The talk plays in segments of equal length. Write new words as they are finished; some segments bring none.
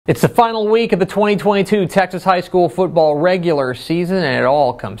It's the final week of the 2022 Texas high school football regular season, and it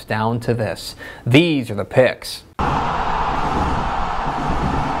all comes down to this. These are the picks.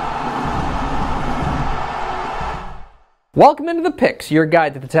 Welcome into the picks, your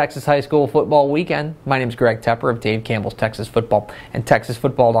guide to the Texas high school football weekend. My name is Greg Tepper of Dave Campbell's Texas Football and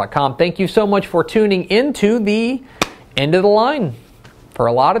TexasFootball.com. Thank you so much for tuning into the end of the line. For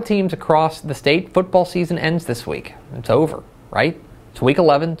a lot of teams across the state, football season ends this week. It's over, right? It's week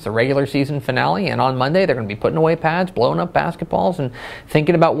 11, it's the regular season finale, and on Monday they're going to be putting away pads, blowing up basketballs, and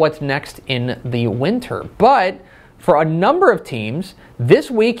thinking about what's next in the winter. But for a number of teams,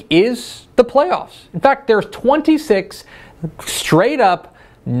 this week is the playoffs. In fact, there's 26 straight up,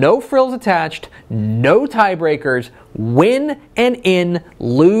 no frills attached, no tiebreakers, win and in,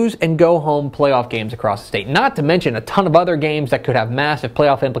 lose and go home playoff games across the state. Not to mention a ton of other games that could have massive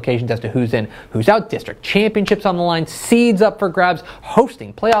playoff implications as to who's in, who's out, district championships on the line, seeds up for grabs,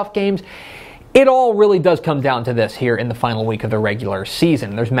 hosting playoff games. It all really does come down to this here in the final week of the regular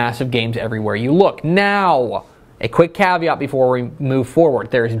season. There's massive games everywhere you look. Now, a quick caveat before we move forward.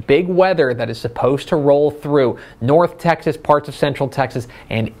 There's big weather that is supposed to roll through North Texas, parts of Central Texas,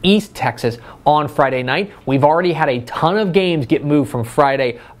 and East Texas on Friday night. We've already had a ton of games get moved from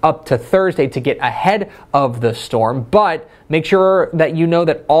Friday up to Thursday to get ahead of the storm, but make sure that you know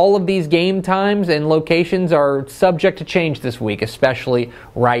that all of these game times and locations are subject to change this week, especially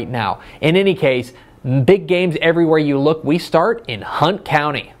right now. In any case, big games everywhere you look. We start in Hunt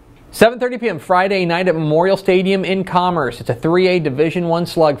County. 7:30 p.m. Friday night at Memorial Stadium in Commerce. It's a 3A Division I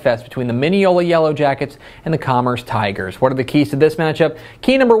slugfest between the Mineola Yellow Jackets and the Commerce Tigers. What are the keys to this matchup?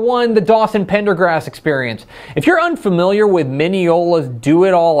 Key number one, the Dawson Pendergrass experience. If you're unfamiliar with Mineola's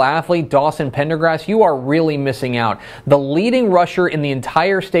do-it-all athlete, Dawson Pendergrass, you are really missing out. The leading rusher in the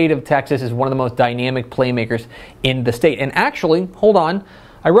entire state of Texas is one of the most dynamic playmakers in the state. And actually, hold on,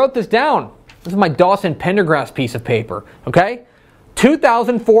 I wrote this down. This is my Dawson Pendergrass piece of paper, okay?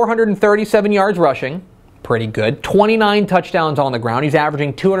 2,437 yards rushing, pretty good. 29 touchdowns on the ground. He's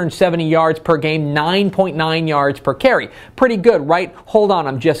averaging 270 yards per game, 9.9 yards per carry. Pretty good, right? Hold on,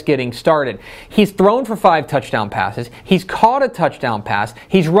 I'm just getting started. He's thrown for 5 touchdown passes. He's caught a touchdown pass.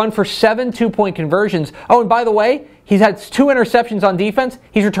 He's run for 7 two-point conversions. Oh, and by the way, he's had 2 interceptions on defense.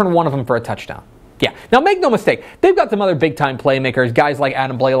 He's returned 1 of them for a touchdown. Yeah. Now, make no mistake, they've got some other big-time playmakers, guys like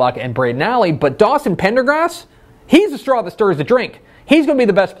Adam Blaylock and Braden Alley, but Dawson Pendergrass, he's the straw that stirs the drink. He's going to be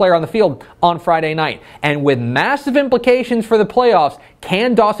the best player on the field on Friday night. And with massive implications for the playoffs,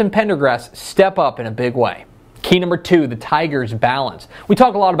 can Dawson Pendergrass step up in a big way? Key number 2, the Tigers' balance. We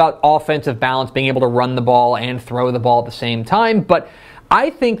talk a lot about offensive balance, being able to run the ball and throw the ball at the same time, but I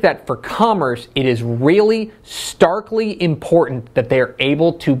think that for Commerce, it is really starkly important that they are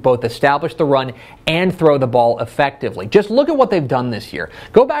able to both establish the run and throw the ball effectively. Just look at what they've done this year.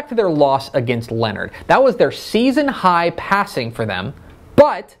 Go back to their loss against Leonard. That was their season high passing for them,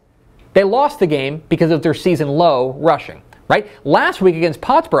 but they lost the game because of their season low rushing, right? Last week against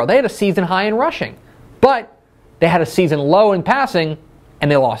Pottsboro, they had a season high in rushing, but they had a season low in passing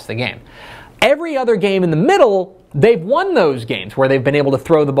and they lost the game. Every other game in the middle, they've won those games where they've been able to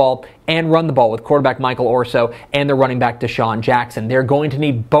throw the ball and run the ball with quarterback Michael Orso and their running back Deshaun Jackson. They're going to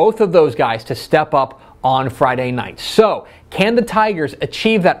need both of those guys to step up on Friday night. So, can the Tigers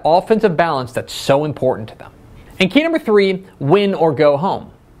achieve that offensive balance that's so important to them? And key number 3, win or go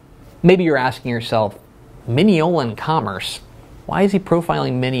home. Maybe you're asking yourself, Mineola and Commerce, why is he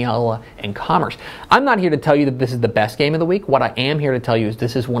profiling Mineola and Commerce? I'm not here to tell you that this is the best game of the week. What I am here to tell you is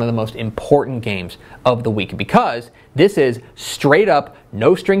this is one of the most important games of the week because this is straight up,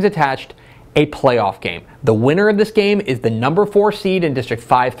 no strings attached, a playoff game. The winner of this game is the number 4 seed in District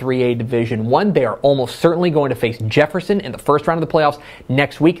 5 3A Division I. They are almost certainly going to face Jefferson in the first round of the playoffs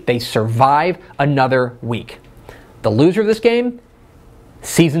next week. They survive another week. The loser of this game,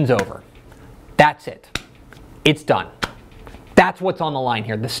 season's over. That's it. It's done. That's what's on the line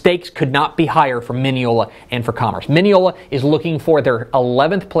here. The stakes could not be higher for Mineola and for Commerce. Mineola is looking for their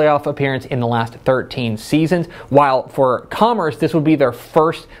 11th playoff appearance in the last 13 seasons, while for Commerce, this would be their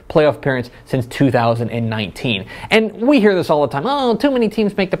first playoff appearance since 2019. And we hear this all the time. Oh, too many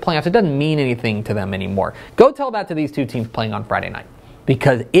teams make the playoffs. It doesn't mean anything to them anymore. Go tell that to these two teams playing on Friday night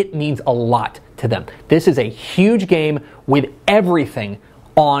because it means a lot to them. This is a huge game with everything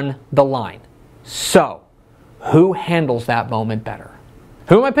on the line. So, who handles that moment better?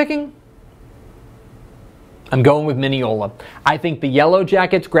 Who am I picking? I'm going with Mineola. I think the Yellow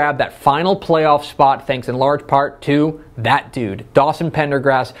Jackets grabbed that final playoff spot thanks in large part to that dude, Dawson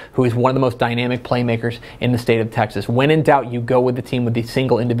Pendergrass, who is one of the most dynamic playmakers in the state of Texas. When in doubt, you go with the team with the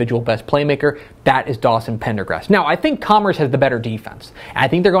single individual best playmaker. That is Dawson Pendergrass. Now, I think Commerce has the better defense. I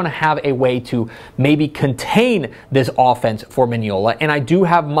think they're going to have a way to maybe contain this offense for Mineola, and I do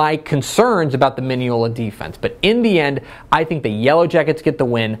have my concerns about the Mineola defense. But in the end, I think the Yellow Jackets get the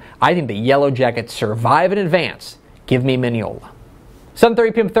win. I think the Yellow Jackets survive in advance. Give me Mineola.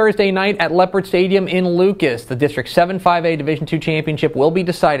 7:30 p.m. Thursday night at Leopard Stadium in Lucas. The District 7 5A Division II Championship will be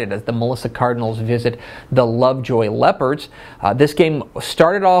decided as the Melissa Cardinals visit the Lovejoy Leopards. This game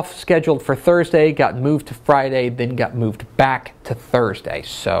started off scheduled for Thursday, got moved to Friday, then got moved back to Thursday.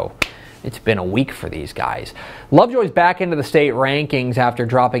 So it's been a week for these guys. Lovejoy's back into the state rankings after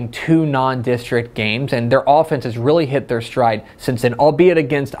dropping 2 non-district games, and their offense has really hit their stride since then, albeit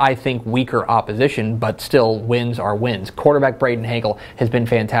against, I think, weaker opposition, but still, wins are wins. Quarterback Braden Hagel has been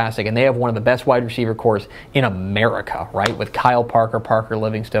fantastic, and they have one of the best wide receiver corps in America, right? With Kyle Parker, Parker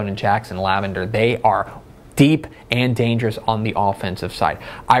Livingstone, and Jackson Lavender. They are deep and dangerous on the offensive side.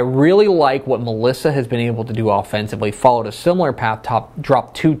 I really like what Melissa has been able to do offensively, followed a similar path,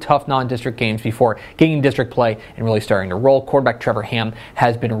 dropped 2 tough non-district games before getting district play and really starting to roll. Quarterback Trevor Ham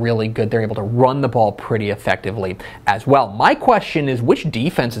has been really good. They're able to run the ball pretty effectively as well. My question is, which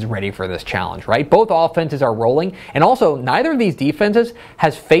defense is ready for this challenge, right? Both offenses are rolling, and also neither of these defenses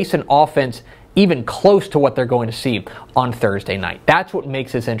has faced an offense even close to what they're going to see on Thursday night. That's what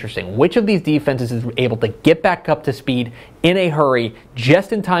makes this interesting. Which of these defenses is able to get back up to speed in a hurry,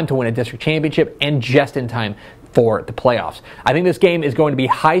 just in time to win a district championship and just in time for the playoffs? I think this game is going to be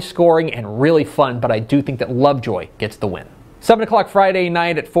high scoring and really fun, but I do think that Lovejoy gets the win. 7 o'clock Friday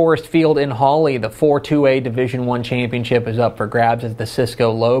night at Forest Field in Hawley. The 4-2A Division I championship is up for grabs as the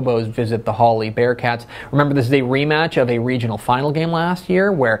Cisco Lobos visit the Hawley Bearcats. Remember, this is a rematch of a regional final game last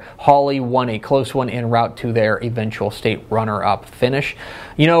year where Hawley won a close one en route to their eventual state runner-up finish.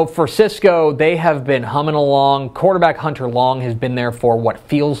 You know, for Cisco, they have been humming along. Quarterback Hunter Long has been there for what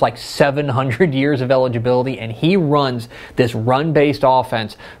feels like 700 years of eligibility, and he runs this run-based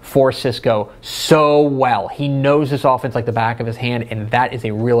offense for Cisco so well. He knows this offense like the back of his hand, and that is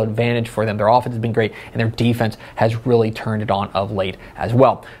a real advantage for them. Their offense has been great, and their defense has really turned it on of late as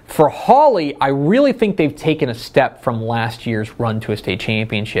well. For Hawley, I really think they've taken a step from last year's run to a state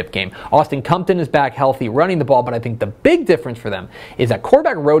championship game. Austin Compton is back healthy running the ball, but I think the big difference for them is that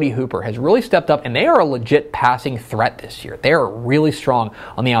quarterback Rhodey Hooper has really stepped up, and they are a legit passing threat this year. They are really strong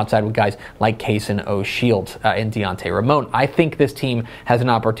on the outside with guys like Kaysen O'Shields and Deontay Ramon. I think this team has an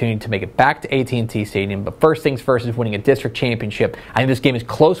opportunity to make it back to AT&T Stadium, but first things first is winning a district championship. I think this game is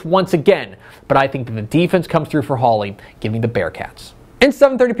close once again, but I think that the defense comes through for Hawley. Give me the Bearcats. And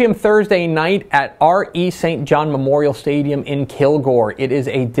 7:30 p.m. Thursday night at R.E. St. John Memorial Stadium in Kilgore. It is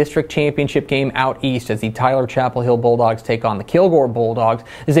a district championship game out east as the Tyler Chapel Hill Bulldogs take on the Kilgore Bulldogs.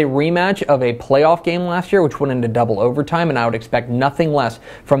 This is a rematch of a playoff game last year, which went into double overtime, and I would expect nothing less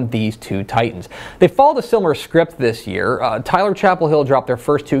from these two Titans. They followed a similar script this year. Tyler Chapel Hill dropped their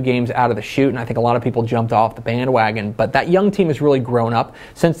first 2 games out of the chute, and I think a lot of people jumped off the bandwagon, but that young team has really grown up.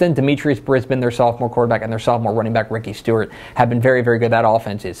 Since then, Demetrius Brisbane, their sophomore quarterback, and their sophomore running back, Ricky Stewart, have been very, very good. That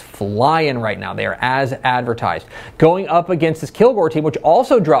offense is flying right now. They are as advertised. Going up against this Kilgore team, which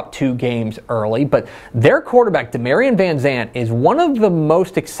also dropped 2 games early, but their quarterback, Demarion Van Zant, is one of the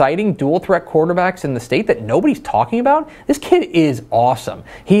most exciting dual-threat quarterbacks in the state that nobody's talking about. This kid is awesome.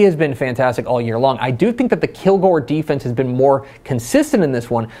 He has been fantastic all year long. I do think that the Kilgore defense has been more consistent in this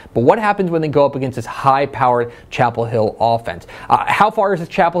one, but what happens when they go up against this high-powered Chapel Hill offense? How far does this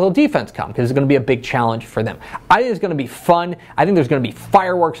Chapel Hill defense come? Because it's going to be a big challenge for them. I think it's going to be fun. I think there's going to be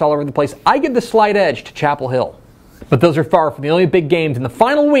fireworks all over the place. I give the slight edge to Chapel Hill. But those are far from the only big games in the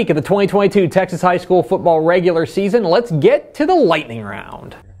final week of the 2022 Texas High School football regular season. Let's get to the lightning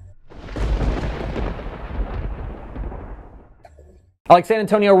round. I like San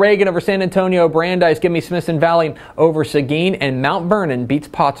Antonio Reagan over San Antonio Brandeis. Give me Smithson Valley over Seguin, and Mount Vernon beats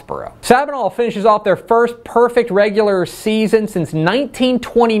Pottsboro. Sabinal finishes off their first perfect regular season since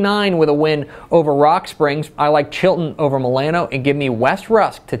 1929 with a win over Rock Springs. I like Chilton over Milano, and give me West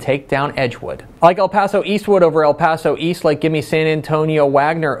Rusk to take down Edgewood. I like El Paso Eastwood over El Paso Eastlake. Give me San Antonio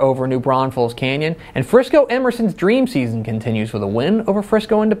Wagner over New Braunfels Canyon, and Frisco Emerson's dream season continues with a win over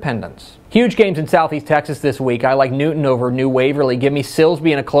Frisco Independence. Huge games in Southeast Texas this week. I like Newton over New Waverly. Give me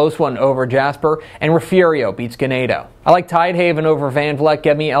Silsby in a close one over Jasper, and Refugio beats Ganado. I like Tidehaven over Van Vleck.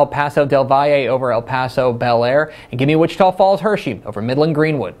 Give me El Paso Del Valle over El Paso Bel Air. And give me Wichita Falls Hershey over Midland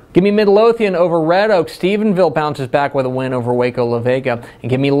Greenwood. Give me Midlothian over Red Oak. Stephenville bounces back with a win over Waco La Vega. And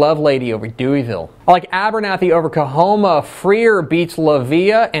give me Lovelady over Deweyville. I like Abernathy over Coahoma. Freer beats La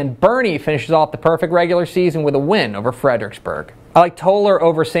Villa. And Bernie finishes off the perfect regular season with a win over Fredericksburg. I like Toller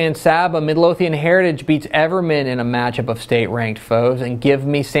over San Saba. Midlothian Heritage beats Everman in a matchup of state-ranked foes. And give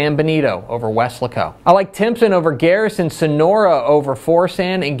me San Benito over Weslaco. I like Timpson over Garrison. Sonora over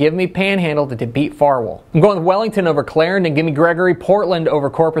Forsan. And give me Panhandle to beat Farwell. I'm going with Wellington over Clarendon. Give me Gregory Portland over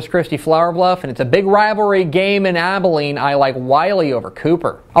Corpus Christi Flower Bluff. And it's a big rivalry game in Abilene. I like Wiley over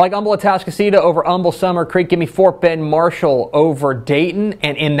Cooper. I like Humble Atascocita over Humble Summer Creek. Give me Fort Bend Marshall over Dayton.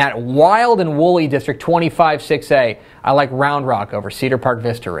 And in that wild and woolly District 25-6A, I like Round Rock over Cedar Park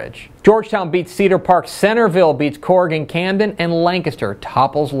Vista Ridge. Georgetown beats Cedar Park. Centerville beats Corrigan Camden. And Lancaster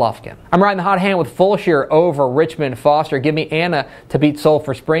topples Lufkin. I'm riding the hot hand with Fulshire over Richmond Foster. Give me Anna to beat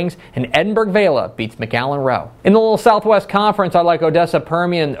Sulphur Springs. And Edinburgh Vela beats McAllen Row. In the little Southwest Conference, I like Odessa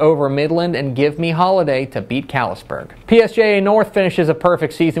Permian over Midland. And give me Holiday to beat Callisburg. PSJA North finishes a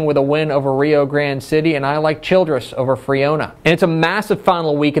perfect season with a win over Rio Grande City. And I like Childress over Friona. And it's a massive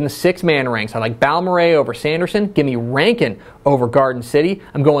final week in the 6-man ranks. I like Balmorhea over Sanderson. Give me Rankin over Garden City.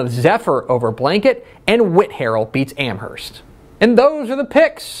 I'm going with Zephyr over Blanket. And Whit Harrell beats Amherst. And those are the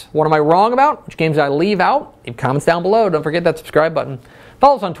picks. What am I wrong about? Which games did I leave out? Leave comments down below. Don't forget that subscribe button.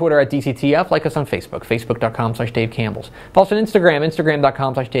 Follow us on Twitter at DCTF. Like us on Facebook, facebook.com/DaveCampbells. Follow us on Instagram,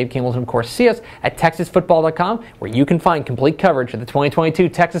 instagram.com/DaveCampbells. And of course, see us at TexasFootball.com, where you can find complete coverage of the 2022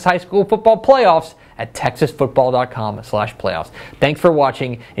 Texas High School Football Playoffs at TexasFootball.com/playoffs. Thanks for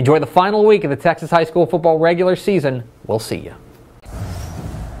watching. Enjoy the final week of the Texas High School Football regular season. We'll see you.